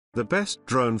The best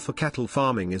drone for cattle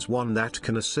farming is one that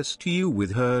can assist you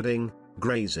with herding,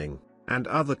 grazing, and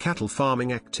other cattle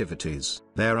farming activities.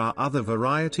 There are other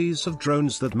varieties of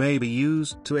drones that may be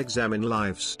used to examine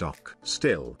livestock.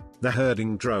 Still, the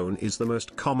herding drone is the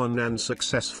most common and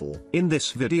successful. In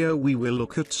this video we will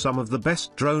look at some of the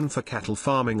best drone for cattle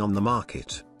farming on the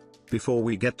market. Before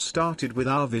we get started with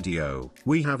our video,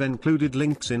 we have included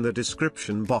links in the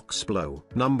description box below.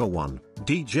 Number 1.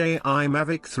 DJI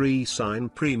Mavic 3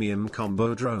 Cine Premium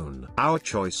Combo Drone. Our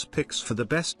choice picks for the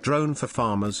best drone for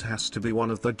farmers has to be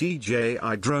one of the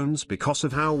DJI drones because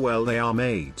of how well they are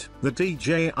made. The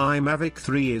DJI Mavic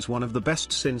 3 is one of the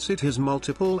best since it has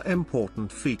multiple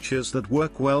important features that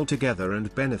work well together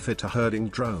and benefit a herding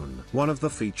drone. One of the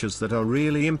features that are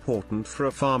really important for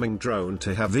a farming drone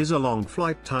to have is a long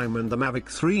flight time, and the Mavic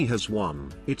 3 has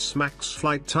one. Its max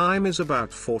flight time is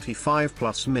about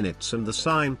 45+ minutes, and the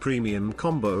Cine Premium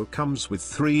Combo comes with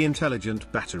 3 intelligent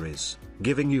batteries,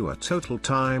 giving you a total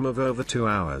time of over 2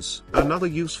 hours. Another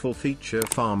useful feature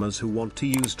farmers who want to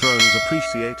use drones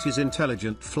appreciate is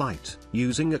intelligent flight.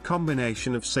 Using a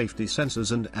combination of safety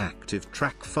sensors and Active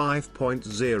Track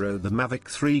 5.0, the Mavic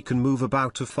 3 can move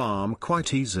about a farm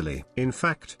quite easily. In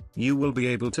fact, you will be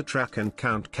able to track and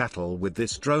count cattle with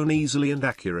this drone easily and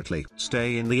accurately.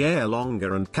 Stay in the air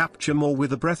longer and capture more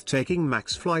with a breathtaking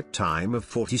max flight time of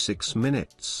 46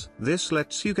 minutes. This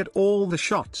lets you get all the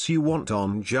shots you want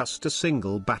on just a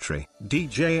single battery.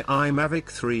 DJI Mavic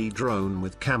 3 drone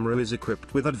with camera is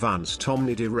equipped with advanced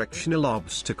omnidirectional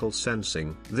obstacle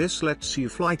sensing. This lets you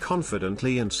fly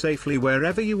confidently and safely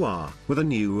wherever you are. With a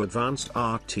new advanced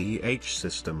RTH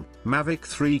system, Mavic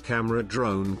 3 camera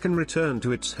drone can return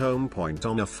to its home point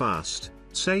on a fast,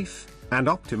 safe, and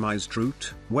optimized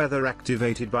route. Whether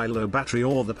activated by low battery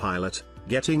or the pilot,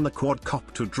 getting the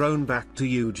quadcopter drone back to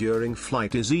you during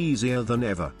flight is easier than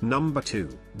ever. Number 2.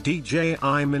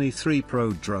 DJI Mini 3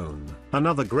 Pro Drone.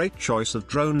 Another great choice of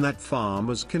drone that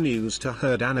farmers can use to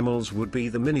herd animals would be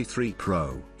the Mini 3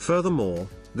 Pro. Furthermore,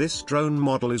 this drone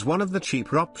model is one of the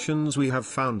cheaper options we have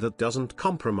found that doesn't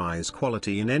compromise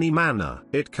quality in any manner.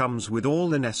 It comes with all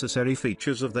the necessary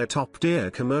features of their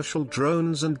top-tier commercial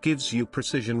drones and gives you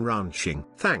precision ranching.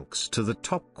 Thanks to the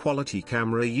top-quality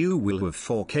camera, you will have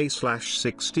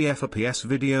 4K/60 FPS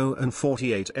video and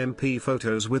 48MP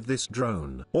photos with this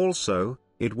drone. Also,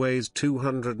 it weighs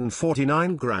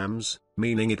 249 grams,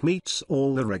 meaning it meets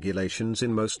all the regulations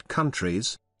in most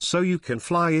countries, so you can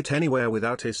fly it anywhere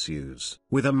without issues.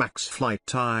 With a max flight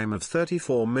time of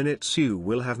 34 minutes, you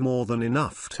will have more than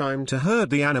enough time to herd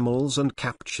the animals and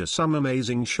capture some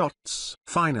amazing shots.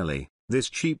 Finally, this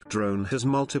cheap drone has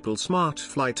multiple smart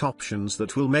flight options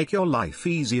that will make your life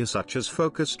easier, such as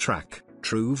focus track,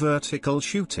 true vertical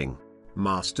shooting,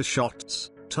 master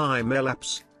shots,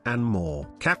 time-elapse, and more.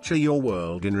 Capture your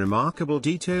world in remarkable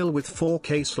detail with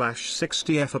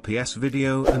 4K/60 FPS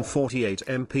video and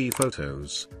 48MP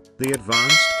photos. The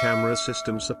advanced camera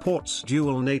system supports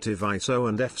dual native ISO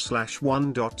and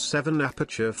f/1.7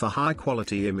 aperture for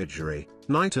high-quality imagery,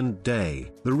 night and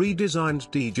day. The redesigned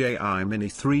DJI Mini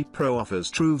 3 Pro offers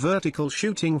true vertical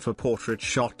shooting for portrait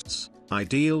shots,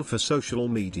 ideal for social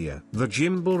media. The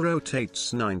gimbal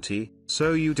rotates 90,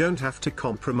 so you don't have to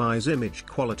compromise image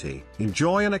quality.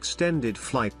 Enjoy an extended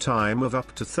flight time of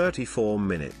up to 34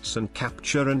 minutes and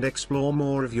capture and explore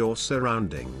more of your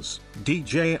surroundings.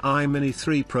 DJI Mini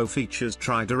 3 Pro features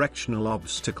tri-directional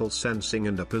obstacle sensing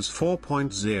and APAS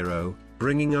 4.0,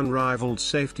 bringing unrivaled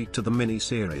safety to the Mini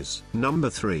series. Number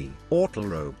 3. Autel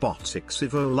Robotics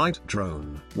Evo Lite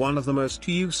Drone. One of the most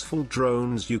useful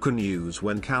drones you can use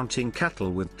when counting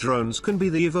cattle with drones can be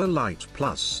the Evo Lite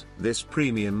Plus. This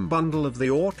premium bundle of the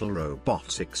Autel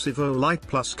Robotics Evo Lite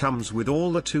Plus comes with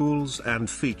all the tools and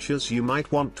features you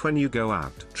might want when you go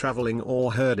out traveling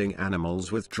or herding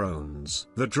animals with drones.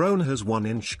 The drone has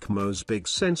 1-inch CMOS big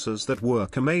sensors that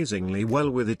work amazingly well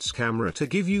with its camera to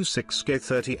give you 6K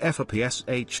 30 FPS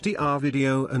HDR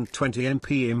video and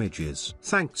 20MP images.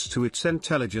 Thanks to its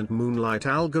intelligent moonlight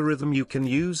algorithm, you can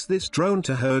use this drone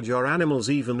to herd your animals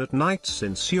even at night,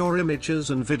 since your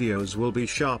images and videos will be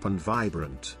sharp and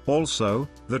vibrant. Also,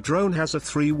 the drone has a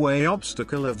 3-way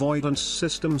obstacle avoidance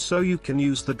system, so you can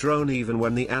use the drone even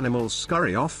when the animals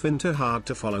scurry off into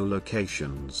hard-to-follow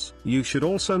locations. You should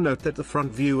also note that the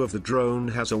front view of the drone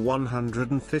has a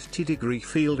 150-degree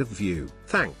field of view.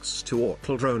 Thanks to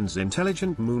Autel Drone's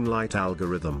intelligent moonlight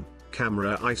algorithm,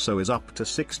 Camera ISO is up to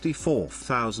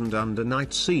 64,000 under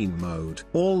night scene mode.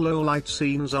 All low light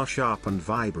scenes are sharp and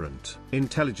vibrant.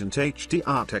 Intelligent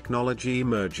HDR technology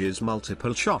merges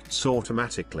multiple shots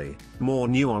automatically, more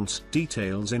nuanced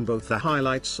details in both the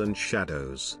highlights and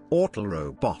shadows. Autel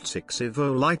Robotics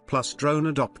Evo Lite Plus drone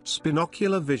adopts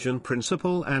binocular vision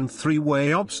principle and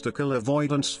three-way obstacle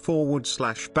avoidance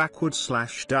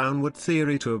forward/backward/downward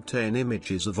theory to obtain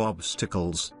images of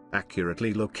obstacles,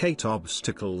 accurately locate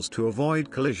obstacles to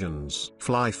avoid collisions,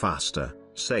 fly faster,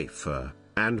 safer,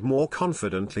 and more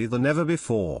confidently than ever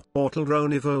before. Autel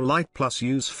Drone Evo Lite Plus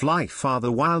use fly farther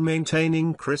while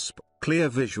maintaining crisp, clear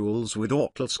visuals with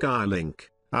Autel Skylink,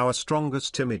 our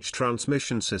strongest image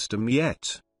transmission system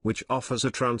yet, which offers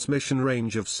a transmission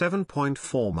range of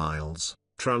 7.4 miles,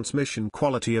 transmission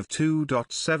quality of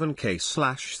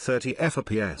 2.7K/30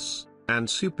 fps, and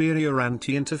superior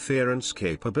anti-interference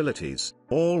capabilities,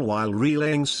 all while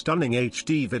relaying stunning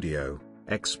HD video.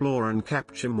 Explore and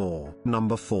capture more.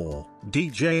 Number 4.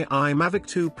 DJI Mavic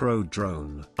 2 Pro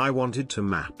Drone. I wanted to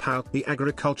map out the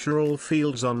agricultural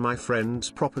fields on my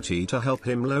friend's property to help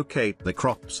him locate the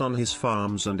crops on his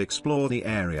farms and explore the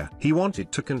area. He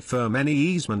wanted to confirm any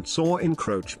easements or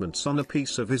encroachments on a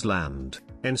piece of his land,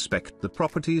 inspect the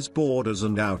property's borders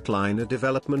and outline a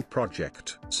development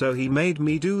project. So he made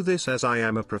me do this, as I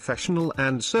am a professional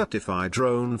and certified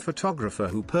drone photographer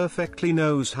who perfectly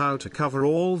knows how to cover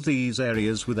all these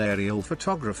areas with aerial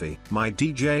photography. My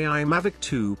DJI Mavic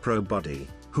 2 Pro buddy,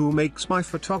 who makes my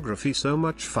photography so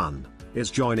much fun,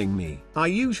 is joining me. I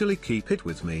usually keep it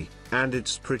with me, and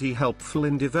it's pretty helpful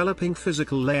in developing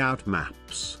physical layout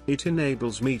maps. It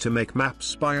enables me to make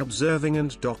maps by observing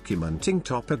and documenting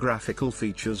topographical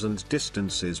features and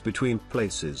distances between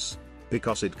places.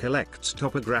 Because it collects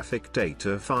topographic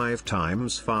data 5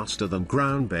 times faster than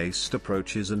ground-based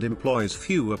approaches and employs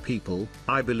fewer people,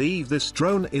 I believe this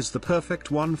drone is the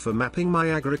perfect one for mapping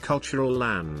my agricultural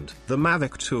land. The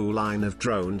Mavic 2 line of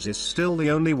drones is still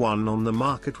the only one on the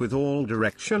market with all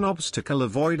direction obstacle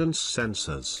avoidance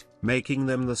sensors, making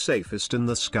them the safest in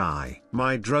the sky.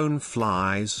 My drone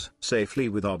flies safely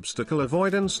with obstacle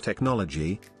avoidance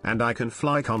technology, and I can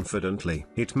fly confidently.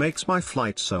 It makes my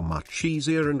flight so much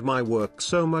easier and my work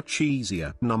so much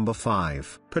easier. Number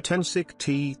 5. Potensic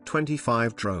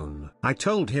T25 Drone. I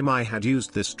told him I had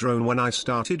used this drone when I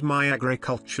started my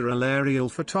agricultural aerial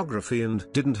photography and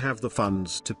didn't have the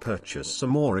funds to purchase a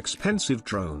more expensive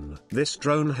drone. This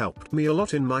drone helped me a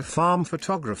lot in my farm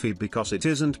photography because it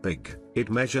isn't big.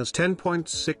 It measures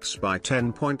 10.6 by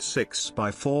 10.6 by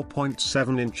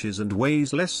 4.7 inches and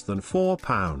weighs less than 4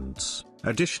 pounds.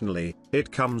 Additionally,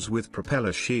 it comes with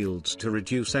propeller shields to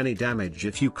reduce any damage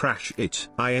if you crash it.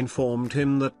 I informed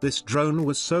him that this drone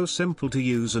was so simple to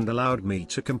use and allowed me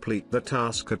to complete the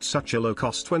task at such a low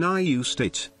cost when I used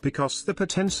it. Because the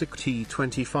Potensic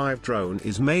T25 drone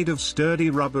is made of sturdy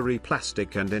rubbery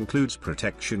plastic and includes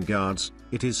protection guards,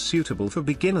 it is suitable for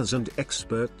beginners and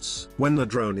experts. When the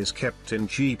drone is kept in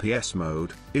GPS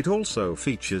mode, it also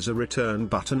features a return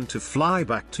button to fly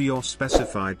back to your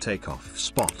specified takeoff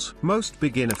spot. Most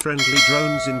beginner-friendly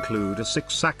drones include a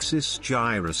 6-axis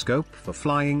gyroscope for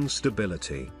flying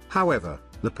stability. However,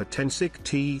 the Potensic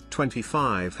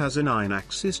T25 has a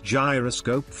 9-axis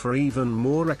gyroscope for even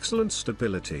more excellent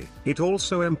stability. It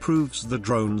also improves the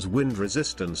drone's wind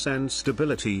resistance and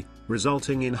stability,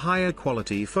 resulting in higher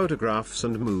quality photographs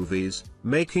and movies,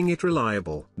 making it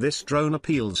reliable. This drone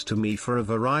appeals to me for a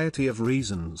variety of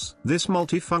reasons. This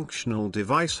multifunctional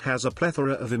device has a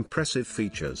plethora of impressive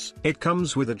features. It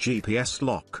comes with a GPS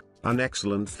lock, an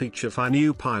excellent feature for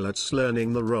new pilots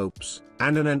learning the ropes,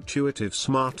 and an intuitive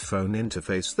smartphone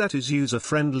interface that is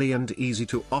user-friendly and easy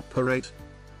to operate.